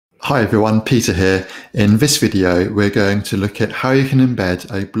Hi everyone, Peter here. In this video, we're going to look at how you can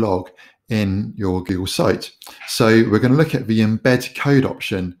embed a blog in your Google site. So we're going to look at the embed code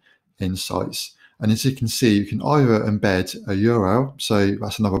option in sites. And as you can see, you can either embed a URL, so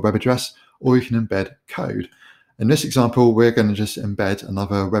that's another web address, or you can embed code. In this example, we're going to just embed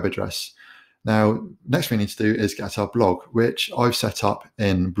another web address. Now, next thing we need to do is get our blog, which I've set up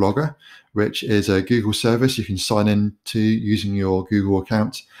in Blogger, which is a Google service you can sign in to using your Google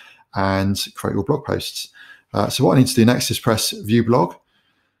account and create your blog posts. So what I need to do next is press View Blog,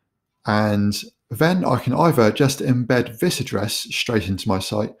 and then I can either just embed this address straight into my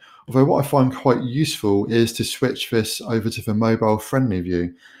site, although what I find quite useful is to switch this over to the mobile-friendly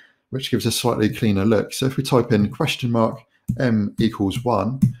view, which gives a slightly cleaner look. So if we type in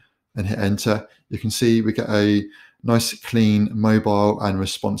 $m=1 and hit enter, you can see we get a nice, clean, mobile and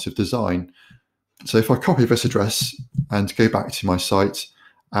responsive design. So if I copy this address and go back to my site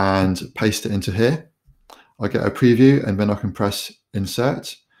and paste it into here, I get a preview, and then I can press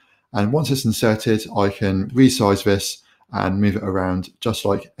insert. And once it's inserted, I can resize this and move it around just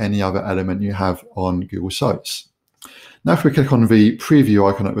like any other element you have on Google Sites. Now, if we click on the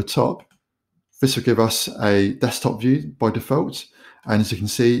preview icon at the top, this will give us a desktop view by default. And as you can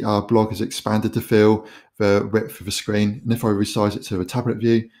see, our blog has expanded to fill the width of the screen. And if I resize it to a tablet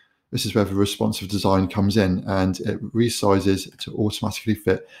view, this is where the responsive design comes in, and it resizes to automatically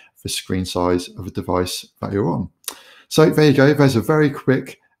fit the screen size of the device that you're on. So there you go. There's a very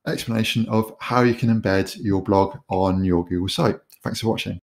quick explanation of how you can embed your blog on your Google site. Thanks for watching.